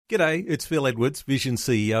G'day, it's Phil Edwards, Vision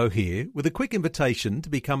CEO here, with a quick invitation to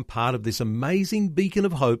become part of this amazing beacon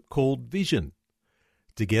of hope called Vision.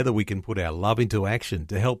 Together we can put our love into action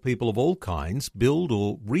to help people of all kinds build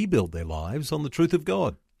or rebuild their lives on the truth of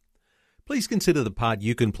God. Please consider the part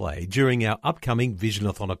you can play during our upcoming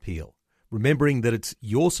Visionathon appeal, remembering that it's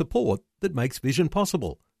your support that makes Vision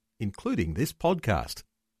possible, including this podcast.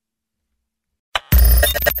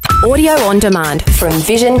 Audio on demand from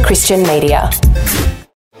Vision Christian Media.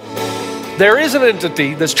 There is an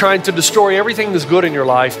entity that's trying to destroy everything that's good in your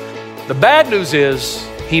life. The bad news is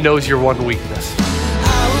he knows your one weakness.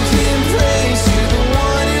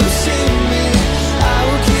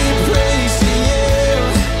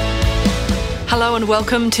 Hello and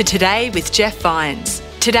welcome to Today with Jeff Vines.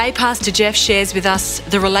 Today, Pastor Jeff shares with us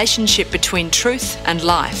the relationship between truth and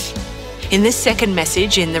life. In this second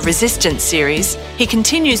message in the Resistance series, he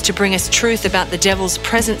continues to bring us truth about the devil's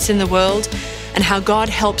presence in the world and how God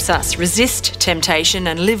helps us resist temptation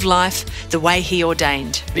and live life the way he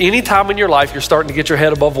ordained. Any time in your life you're starting to get your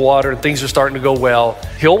head above water and things are starting to go well,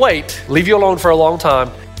 he'll wait, leave you alone for a long time.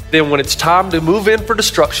 Then when it's time to move in for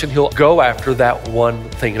destruction, he'll go after that one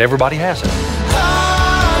thing, and everybody has it.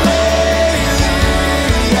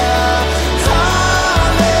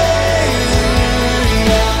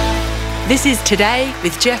 This is Today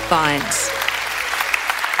with Jeff Vines.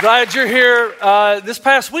 Glad you're here. This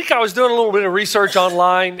past week I was doing a little bit of research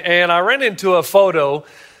online and I ran into a photo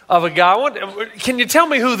of a guy. Can you tell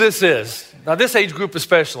me who this is? Now this age group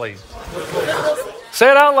especially. Say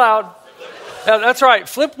it out loud. That's right,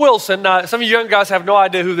 Flip Wilson. Now, some of you young guys have no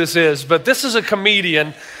idea who this is, but this is a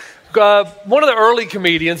comedian, one of the early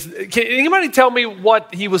comedians. Can anybody tell me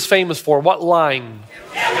what he was famous for? What line?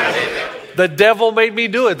 The devil made me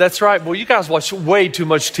do it. That's right. Well, you guys watch way too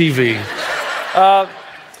much TV.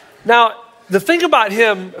 Now, the thing about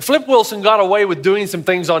him, Flip Wilson got away with doing some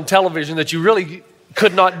things on television that you really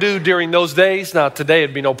could not do during those days. Now, today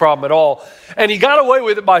it'd be no problem at all. And he got away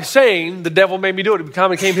with it by saying, the devil made me do it. It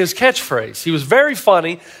became his catchphrase. He was very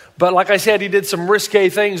funny, but like I said, he did some risque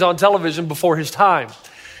things on television before his time.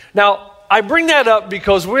 Now, I bring that up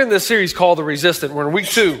because we're in this series called The Resistant. We're in week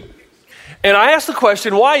 2. And I asked the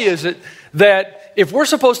question, why is it that if we're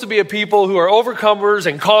supposed to be a people who are overcomers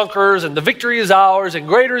and conquerors and the victory is ours and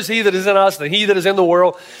greater is he that is in us than he that is in the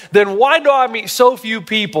world, then why do I meet so few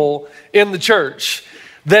people in the church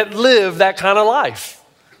that live that kind of life?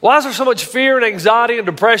 Why is there so much fear and anxiety and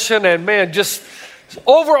depression and, man, just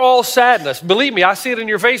overall sadness? Believe me, I see it in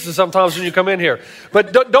your faces sometimes when you come in here.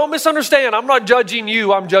 But don't misunderstand. I'm not judging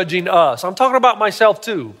you. I'm judging us. I'm talking about myself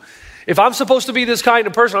too. If I'm supposed to be this kind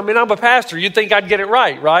of person, I'm a pastor. You'd think I'd get it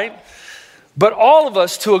right? But all of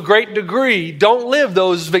us, to a great degree, don't live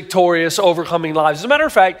those victorious, overcoming lives. As a matter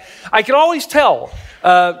of fact, I can always tell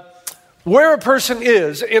where a person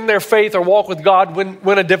is in their faith or walk with God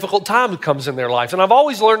when a difficult time comes in their life. And I've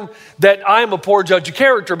always learned that I am a poor judge of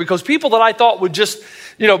character because people that I thought would just,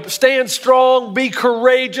 stand strong, be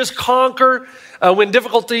courageous, conquer, when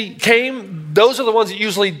difficulty came, those are the ones that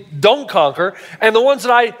usually don't conquer. And the ones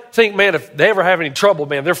that I think, man, if they ever have any trouble,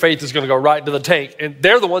 man, their faith is going to go right into the tank. And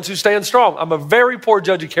they're the ones who stand strong. I'm a very poor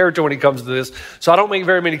judge of character when it comes to this, so I don't make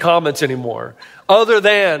very many comments anymore. Other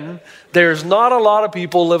than there's not a lot of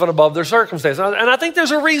people living above their circumstances. And I think there's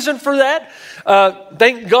a reason for that.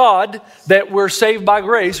 Thank God that we're saved by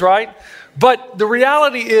grace, right? But the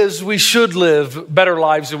reality is we should live better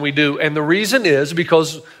lives than we do. And the reason is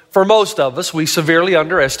because for most of us, we severely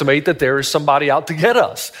underestimate that there is somebody out to get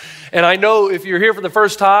us. And I know if you're here for the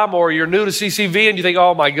first time or you're new to CCV and you think,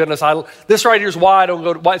 oh my goodness, this right here is why I don't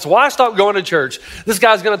go to, it's why I stopped going to church. This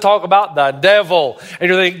guy's going to talk about the devil. And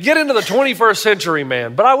you're thinking, get into the 21st century,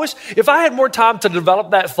 man. But I wish, if I had more time to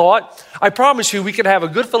develop that thought, I promise you we could have a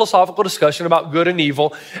good philosophical discussion about good and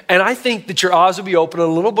evil. And I think that your eyes would be open a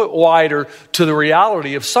little bit wider to the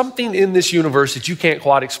reality of something in this universe that you can't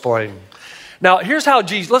quite explain. Now, here's how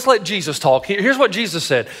let's let Jesus talk. Here's what Jesus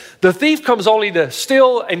said. The thief comes only to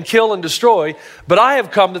steal and kill and destroy, but I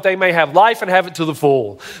have come that they may have life and have it to the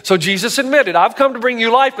full. So Jesus admitted, I've come to bring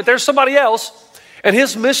you life, but there's somebody else, and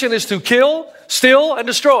his mission is to kill, steal, and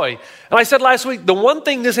destroy. And I said last week, the one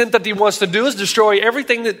thing this entity wants to do is destroy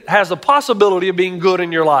everything that has the possibility of being good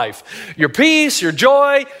in your life. Your peace, your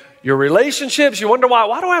joy, your relationships. You wonder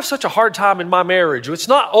why do I have such a hard time in my marriage? It's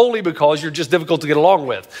not only because you're just difficult to get along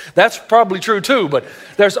with. That's probably true too, but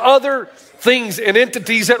there's other things and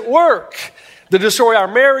entities at work that destroy our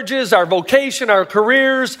marriages, our vocation, our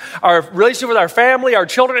careers, our relationship with our family, our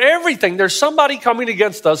children, everything. There's somebody coming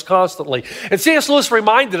against us constantly. And C.S. Lewis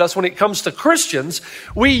reminded us when it comes to Christians,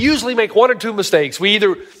 we usually make one or two mistakes. We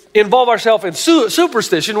either involve ourselves in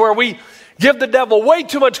superstition where we give the devil way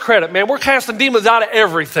too much credit. Man, we're casting demons out of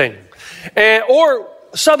everything. Or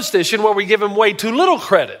substition, where we give him way too little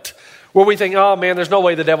credit, where we think, oh man, there's no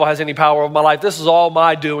way the devil has any power over my life. This is all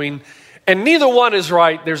my doing. And neither one is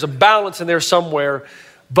right. There's a balance in there somewhere.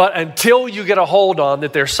 But until you get a hold on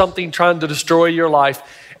that there's something trying to destroy your life,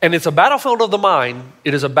 and it's a battlefield of the mind,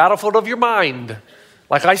 it is a battlefield of your mind.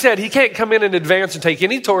 Like I said, he can't come in and advance and take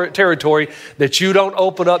any territory that you don't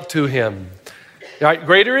open up to him. Right?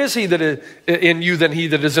 Greater is he that is in you than he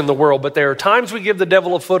that is in the world. But there are times we give the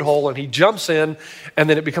devil a foothold and he jumps in, and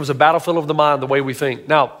then it becomes a battlefield of the mind, the way we think.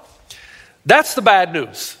 Now, that's the bad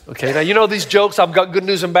news. Okay, now you know these jokes, I've got good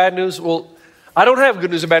news and bad news. Well, I don't have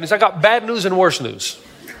good news and bad news. I got bad news and worse news.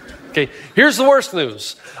 Okay, here's the worst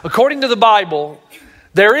news. According to the Bible,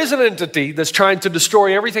 there is an entity that's trying to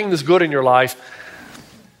destroy everything that's good in your life.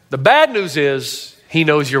 The bad news is he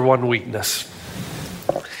knows your one weakness.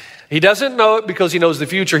 He doesn't know it because he knows the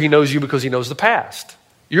future. He knows you because he knows the past,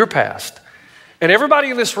 your past. And everybody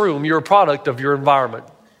in this room, you're a product of your environment.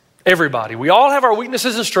 Everybody. We all have our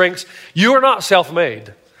weaknesses and strengths. You are not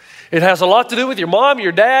self-made. It has a lot to do with your mom,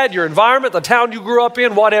 your dad, your environment, the town you grew up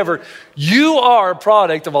in, whatever. You are a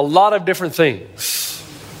product of a lot of different things.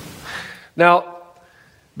 Now,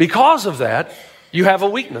 because of that, you have a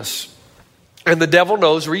weakness. And the devil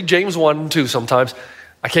knows, read James 1 and 2 sometimes.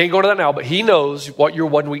 I can't go into that now, but he knows what your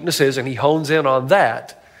one weakness is, and he hones in on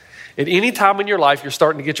that. At any time in your life, you're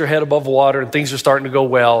starting to get your head above water and things are starting to go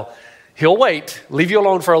well, he'll wait, leave you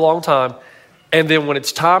alone for a long time, and then when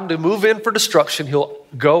it's time to move in for destruction, he'll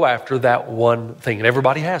go after that one thing, and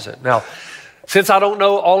everybody has it. Now, since I don't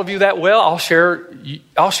know all of you that well, I'll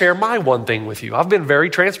share my one thing with you. I've been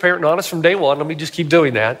very transparent and honest from day one. Let me just keep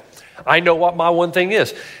doing that. I know what my one thing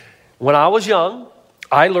is. When I was young,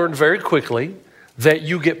 I learned very quickly that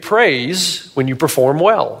you get praise when you perform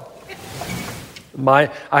well. I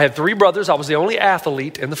had 3 brothers. I was the only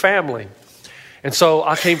athlete in the family. And so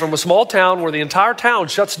I came from a small town where the entire town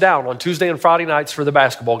shuts down on Tuesday and Friday nights for the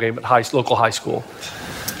basketball game at local high school.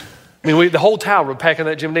 I mean, the whole town would pack in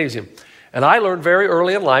that gymnasium. And I learned very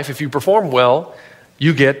early in life, if you perform well,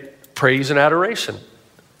 you get praise and adoration.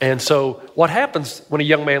 And so what happens when a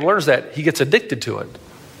young man learns that? He gets addicted to it.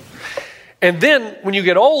 And then when you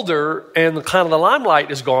get older and the limelight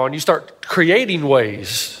is gone, you start creating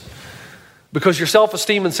ways, because your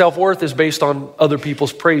self-esteem and self-worth is based on other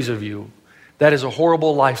people's praise of you. That is a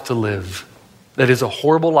horrible life to live. That is a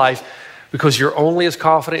horrible life, because you're only as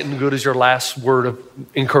confident and good as your last word of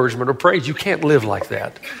encouragement or praise. You can't live like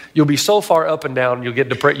that. You'll be so far up and down, you'll get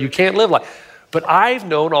depressed. You can't live like. But I've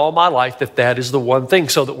known all my life that is the one thing,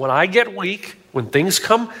 so that when I get weak, when things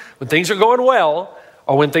are going well,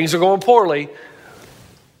 or when things are going poorly,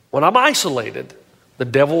 when I'm isolated, the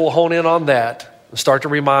devil will hone in on that and start to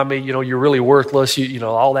remind me, you're really worthless.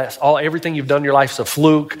 Everything you've done in your life is a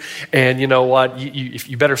fluke. And you know what?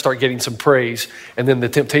 You better start getting some praise. And then the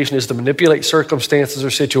temptation is to manipulate circumstances or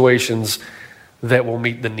situations that will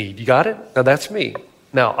meet the need. You got it? Now that's me.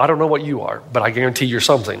 Now, I don't know what you are, but I guarantee you're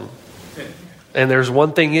something. And there's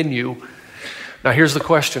one thing in you. Now here's the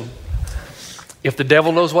question. If the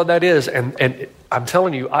devil knows what that is, and I'm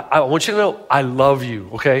telling you, I want you to know, I love you,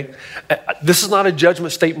 okay? This is not a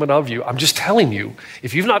judgment statement of you. I'm just telling you,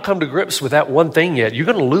 if you've not come to grips with that one thing yet, you're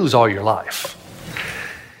going to lose all your life.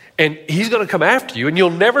 And he's going to come after you, and you'll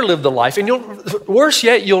never live the life. And worse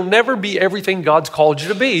yet, you'll never be everything God's called you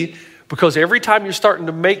to be, because every time you're starting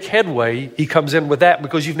to make headway, he comes in with that,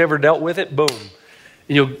 because you've never dealt with it, boom.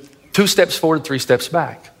 And you'll 2 steps forward, 3 steps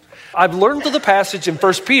back. I've learned through the passage in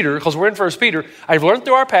 1 Peter, because we're in 1 Peter, I've learned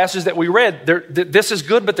through our passage that we read, this is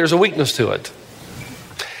good, but there's a weakness to it.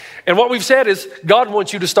 And what we've said is, God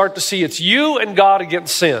wants you to start to see it's you and God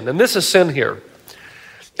against sin. And this is sin here.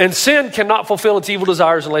 And sin cannot fulfill its evil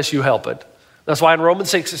desires unless you help it. That's why in Romans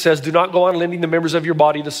 6 it says, do not go on lending the members of your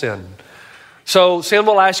body to sin. So sin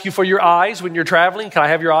will ask you for your eyes when you're traveling. Can I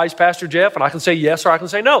have your eyes, Pastor Jeff? And I can say yes, or I can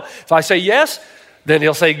say no. If I say yes, then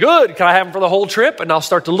he'll say, good, can I have them for the whole trip? And I'll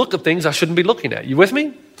start to look at things I shouldn't be looking at. You with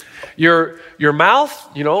me? Your mouth,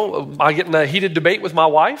 I get in a heated debate with my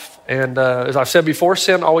wife. And as I've said before,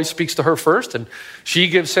 sin always speaks to her first. And she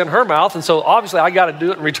gives sin her mouth. And so obviously I got to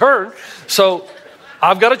do it in return. So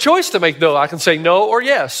I've got a choice to make, though. I can say no or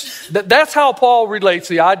yes. That's how Paul relates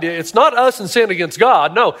the idea. It's not us and sin against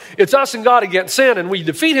God. No, it's us and God against sin. And we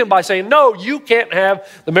defeat him by saying, no, you can't have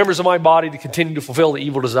the members of my body to continue to fulfill the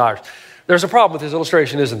evil desires. There's a problem with his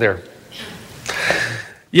illustration, isn't there?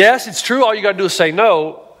 Yes, it's true. All you got to do is say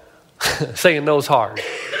no. Saying no is hard.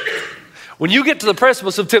 When you get to the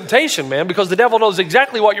precipice of temptation, man, because the devil knows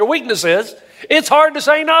exactly what your weakness is, it's hard to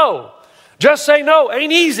say no. Just say no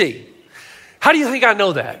ain't easy. How do you think I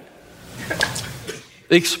know that?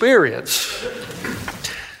 experience.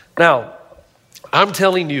 Now, I'm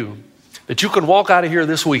telling you that you can walk out of here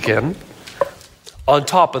this weekend on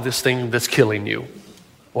top of this thing that's killing you,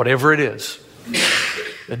 whatever it is.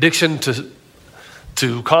 Addiction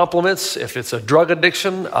to compliments, if it's a drug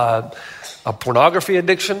addiction, a pornography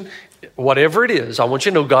addiction, whatever it is, I want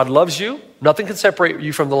you to know God loves you. Nothing can separate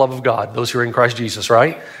you from the love of God, those who are in Christ Jesus,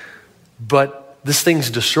 right? But this thing's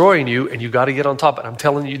destroying you, and you got to get on top of it. I'm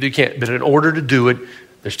telling you, you can't. But in order to do it,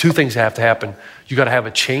 there's two things that have to happen. You got to have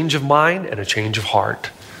a change of mind and a change of heart.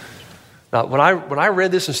 Now, when I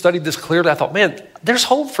read this and studied this clearly, I thought, man, there's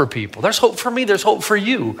hope for people. There's hope for me. There's hope for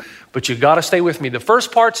you. But you got to stay with me. The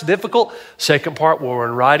first part's difficult. Second part, we'll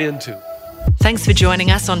run right into. Thanks for joining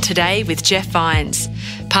us on Today with Jeff Vines.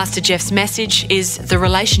 Pastor Jeff's message is the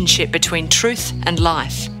relationship between truth and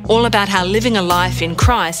life, all about how living a life in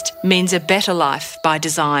Christ means a better life by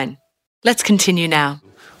design. Let's continue now.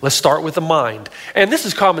 Let's start with the mind. And this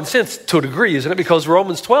is common sense to a degree, isn't it? Because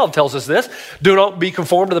Romans 12 tells us this. Do not be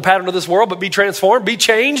conformed to the pattern of this world, but be transformed, be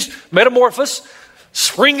changed, metamorphose,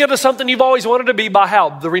 spring into something you've always wanted to be by how?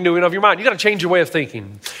 The renewing of your mind. You got to change your way of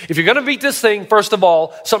thinking. If you're going to beat this thing, first of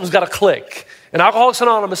all, something's got to click. In Alcoholics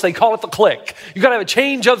Anonymous, they call it the click. You got to have a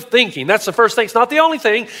change of thinking. That's the first thing. It's not the only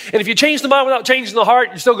thing. And if you change the mind without changing the heart,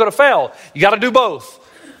 you're still going to fail. You got to do both.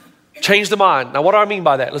 Change the mind. Now, what do I mean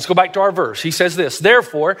by that? Let's go back to our verse. He says this,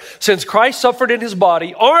 therefore, since Christ suffered in his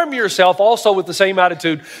body, arm yourself also with the same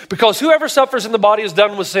attitude, because whoever suffers in the body is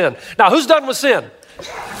done with sin. Now, who's done with sin?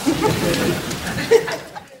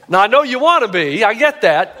 Now, I know you want to be. I get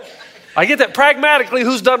that. I get that pragmatically.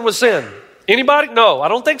 Who's done with sin? Anybody? No, I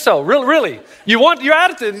don't think so. Really. You want your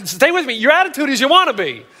attitude. Stay with me. Your attitude is you want to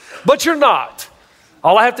be, but you're not.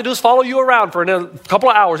 All I have to do is follow you around for a couple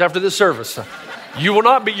of hours after this service. You will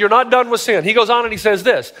not be, you're not done with sin. He goes on and he says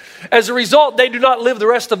this, as a result, they do not live the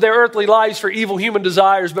rest of their earthly lives for evil human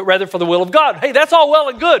desires, but rather for the will of God. Hey, that's all well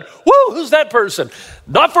and good. Woo, who's that person?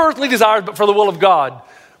 Not for earthly desires, but for the will of God.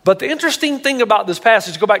 But the interesting thing about this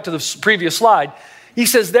passage, go back to the previous slide, he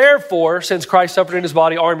says, therefore, since Christ suffered in his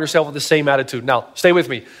body, arm yourself with the same attitude. Now, stay with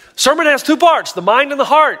me. Sermon has two parts, the mind and the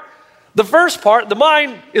heart. The first part, the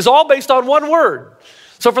mind, is all based on one word.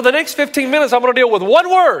 So for the next 15 minutes, I'm going to deal with one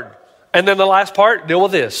word. And then the last part, deal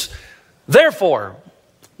with this. Therefore,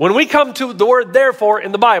 when we come to the word therefore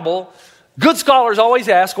in the Bible, good scholars always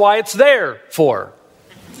ask why it's there for.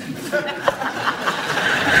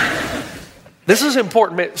 This is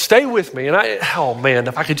important. Stay with me. And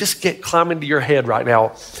if I could just climb into your head right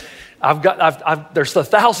now. There's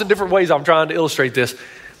 1,000 different ways I'm trying to illustrate this.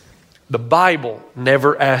 The Bible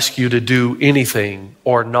never asks you to do anything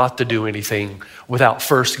or not to do anything without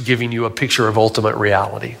first giving you a picture of ultimate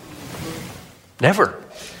reality. Never.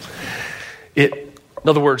 In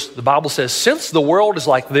other words, the Bible says, since the world is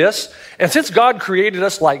like this, and since God created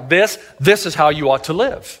us like this is how you ought to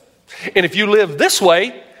live. And if you live this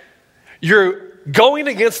way, you're going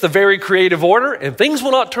against the very creative order, and things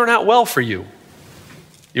will not turn out well for you.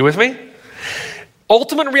 You with me?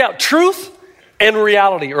 Ultimate reality, truth and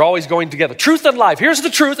reality are always going together. Truth and life. Here's the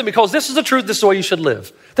truth, and because this is the truth, this is the way you should live.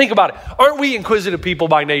 Think about it. Aren't we inquisitive people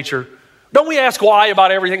by nature? Don't we ask why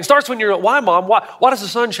about everything? It starts when you're, why, Mom? Why does the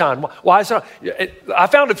sun shine? Why is it? I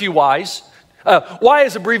found a few whys. Why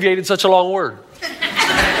is abbreviated such a long word?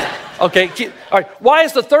 Okay, all right. Why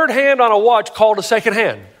is the third hand on a watch called a second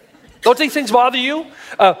hand? Don't these things bother you?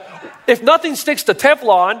 If nothing sticks to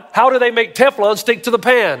Teflon, how do they make Teflon stick to the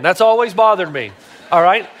pan? That's always bothered me. All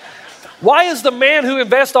right. Why is the man who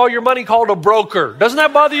invests all your money called a broker? Doesn't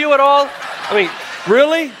that bother you at all? I mean,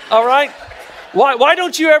 really? All right. Why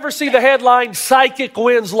don't you ever see the headline, Psychic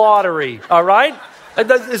Wins Lottery? All right?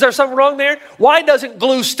 Is there something wrong there? Why doesn't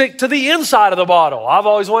glue stick to the inside of the bottle? I've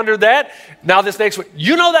always wondered that. Now this next one.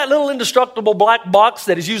 You know that little indestructible black box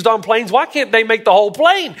that is used on planes? Why can't they make the whole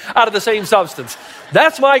plane out of the same substance?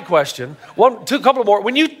 That's my question. Couple more.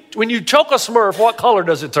 When you choke a Smurf, what color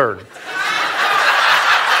does it turn?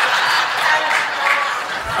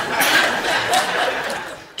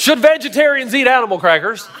 Should vegetarians eat animal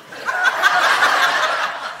crackers?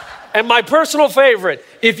 And my personal favorite,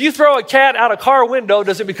 if you throw a cat out a car window,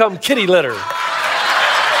 does it become kitty litter?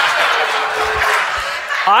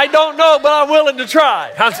 I don't know, but I'm willing to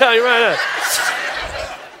try. I'll tell you right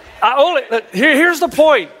now. Here's the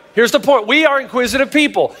point. Here's the point. We are inquisitive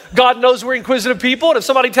people. God knows we're inquisitive people, and if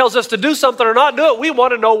somebody tells us to do something or not do it, we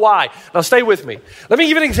want to know why. Now stay with me. Let me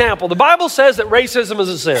give you an example. The Bible says that racism is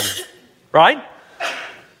a sin, right?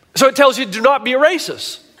 So it tells you do not be a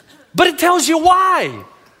racist. But it tells you why.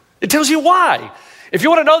 It tells you why. If you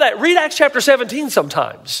want to know that, read Acts chapter 17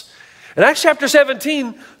 sometimes. And Acts chapter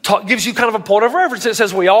 17 gives you kind of a point of reference. It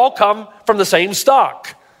says we all come from the same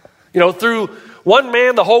stock. Through one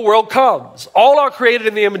man, the whole world comes. All are created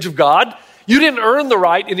in the image of God. You didn't earn the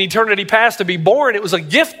right in eternity past to be born. It was a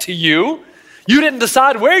gift to you. You didn't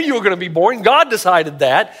decide where you were going to be born. God decided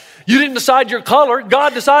that. You didn't decide your color.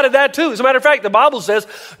 God decided that too. As a matter of fact, the Bible says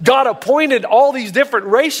God appointed all these different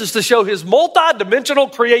races to show his multi-dimensional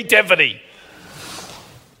creativity.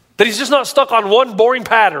 That he's just not stuck on one boring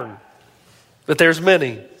pattern. That there's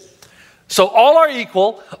many. So all are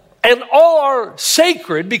equal and all are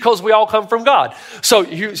sacred because we all come from God. So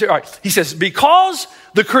he says, because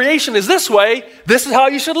the creation is this way, this is how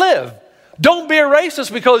you should live. Don't be a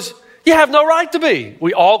racist because you have no right to be.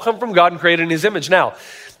 We all come from God and created in his image. Now,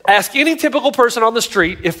 ask any typical person on the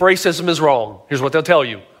street if racism is wrong. Here's what they'll tell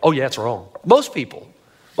you. Oh yeah, it's wrong. Most people.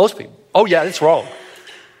 Oh yeah, it's wrong.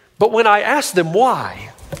 But when I ask them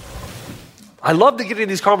why, I love to get into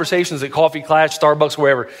these conversations at Coffee Clash, Starbucks,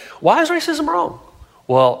 wherever. Why is racism wrong?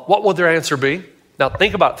 Well, what would their answer be? Now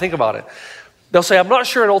think about it. They'll say, I'm not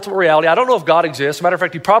sure in ultimate reality. I don't know if God exists. Matter of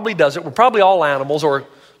fact, he probably doesn't. We're probably all animals or a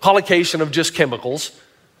collocation of just chemicals.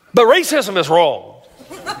 But racism is wrong.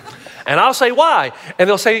 And I'll say, why? And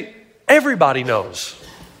they'll say, everybody knows.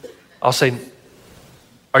 I'll say,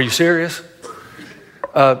 are you serious?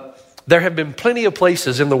 There have been plenty of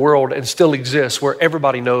places in the world and still exists where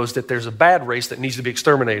everybody knows that there's a bad race that needs to be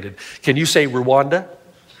exterminated. Can you say Rwanda?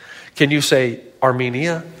 Can you say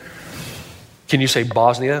Armenia? Can you say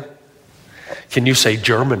Bosnia? Can you say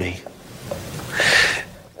Germany?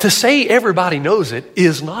 To say everybody knows it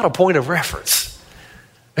is not a point of reference.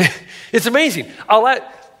 It's amazing.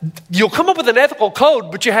 You'll come up with an ethical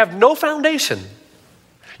code, but you have no foundation.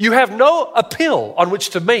 You have no appeal on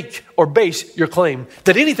which to make or base your claim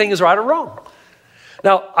that anything is right or wrong.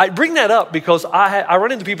 Now, I bring that up because I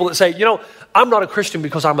run into people that say, I'm not a Christian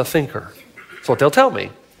because I'm a thinker. That's what they'll tell me.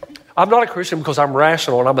 I'm not a Christian because I'm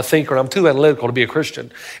rational and I'm a thinker and I'm too analytical to be a Christian.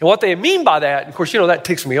 And what they mean by that, of course, that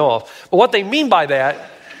ticks me off. But what they mean by that,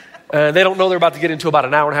 they don't know they're about to get into about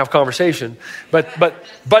an hour and a half conversation. But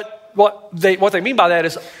what they mean by that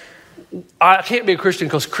is, I can't be a Christian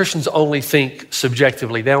because Christians only think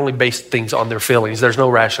subjectively. They only base things on their feelings. There's no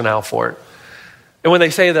rationale for it. And when they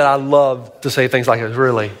say that, I love to say things like this.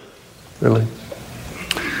 Really?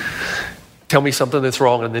 Tell me something that's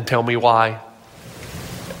wrong and then tell me why.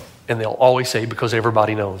 And they'll always say, because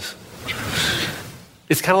everybody knows.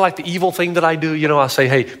 It's kind of like the evil thing that I do. I say,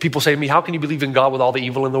 hey, people say to me, how can you believe in God with all the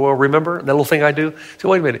evil in the world? Remember that little thing I do? So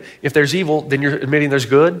wait a minute. If there's evil, then you're admitting there's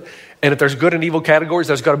good. And if there's good and evil categories,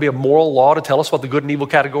 there's got to be a moral law to tell us what the good and evil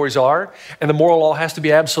categories are. And the moral law has to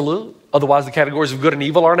be absolute. Otherwise, the categories of good and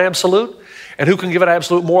evil aren't absolute. And who can give an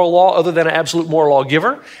absolute moral law other than an absolute moral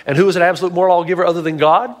lawgiver? And who is an absolute moral lawgiver other than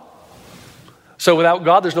God? So without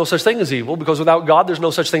God, there's no such thing as evil, because without God, there's no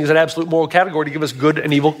such thing as an absolute moral category to give us good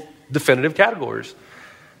and evil definitive categories.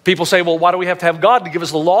 People say, well, why do we have to have God to give us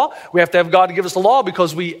the law? We have to have God to give us the law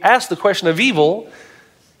because we ask the question of evil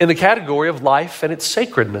in the category of life and its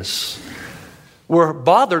sacredness. We're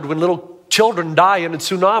bothered when little children die in a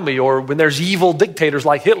tsunami, or when there's evil dictators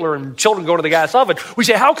like Hitler and children go to the gas oven. We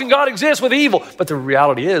say, how can God exist with evil? But the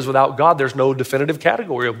reality is, without God, there's no definitive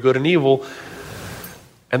category of good and evil.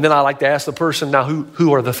 And then I like to ask the person, now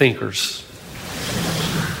who are the thinkers?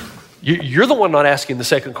 You're the one not asking the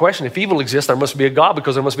second question. If evil exists, there must be a God,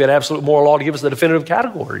 because there must be an absolute moral law to give us the definitive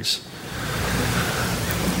categories.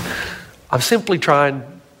 I'm simply trying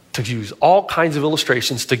to use all kinds of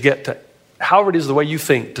illustrations to get to however it is the way you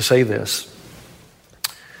think to say this.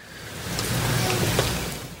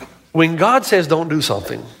 When God says don't do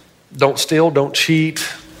something, don't steal, don't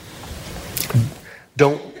cheat,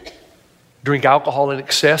 don't drink alcohol in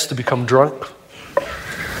excess to become drunk,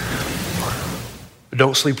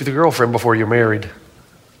 don't sleep with your girlfriend before you're married,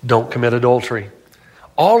 don't commit adultery.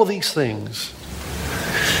 All of these things,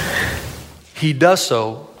 he does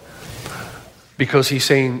so because he's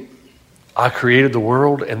saying, I created the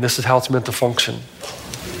world and this is how it's meant to function.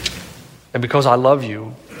 And because I love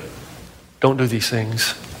you, don't do these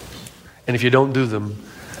things. And if you don't do them,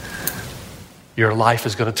 your life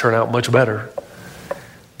is going to turn out much better.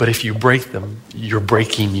 But if you break them, you're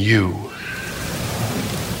breaking you.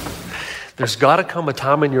 There's got to come a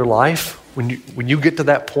time in your life when you get to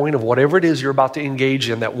that point of whatever it is you're about to engage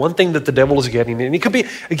in, that one thing that the devil is getting. And it could be,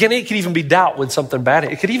 again, it could even be doubt when something bad,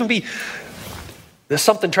 it could even be that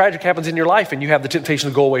something tragic happens in your life and you have the temptation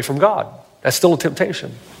to go away from God. That's still a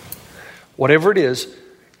temptation. Whatever it is,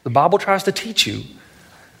 the Bible tries to teach you.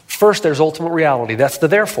 First, there's ultimate reality. That's the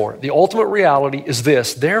therefore. The ultimate reality is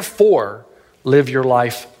this: therefore, live your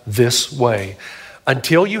life this way.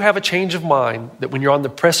 until you have a change of mind, that when you're on the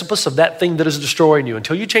precipice of that thing that is destroying you,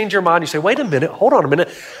 until you change your mind, you say, wait a minute, hold on a minute.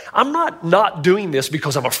 I'm not doing this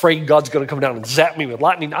because I'm afraid God's going to come down and zap me with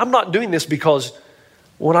lightning. I'm not doing this because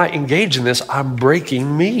when I engage in this, I'm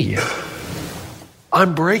breaking me.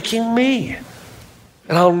 I'm breaking me.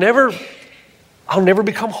 And I'll never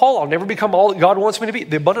become whole. I'll never become all that God wants me to be.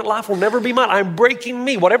 The abundant life will never be mine. I'm breaking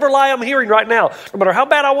me. Whatever lie I'm hearing right now, no matter how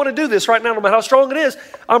bad I want to do this right now, no matter how strong it is,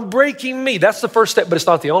 I'm breaking me. That's the first step, but it's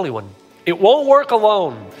not the only one. It won't work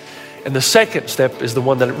alone. And the second step is the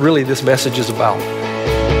one that really this message is about.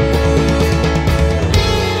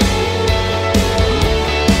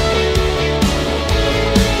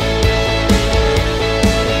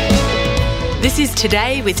 This is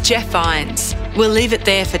Today with Jeff Vines. We'll leave it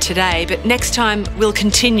there for today, but next time we'll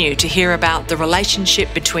continue to hear about the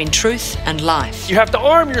relationship between truth and life. You have to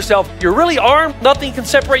arm yourself. You're really armed. Nothing can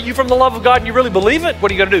separate you from the love of God, and you really believe it. What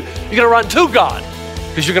are you going to do? You're going to run to God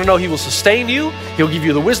because you're going to know He will sustain you. He'll give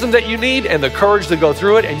you the wisdom that you need and the courage to go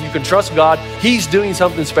through it, and you can trust God. He's doing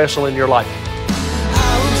something special in your life.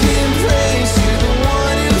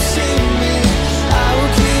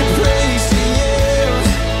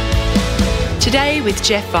 Today with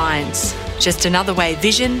Jeff Vines. Just another way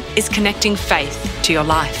Vision is connecting faith to your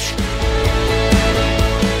life.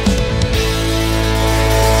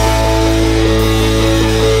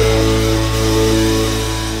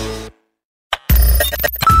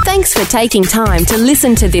 Thanks for taking time to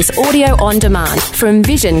listen to this audio on demand from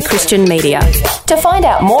Vision Christian Media. To find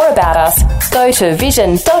out more about us, go to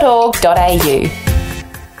vision.org.au.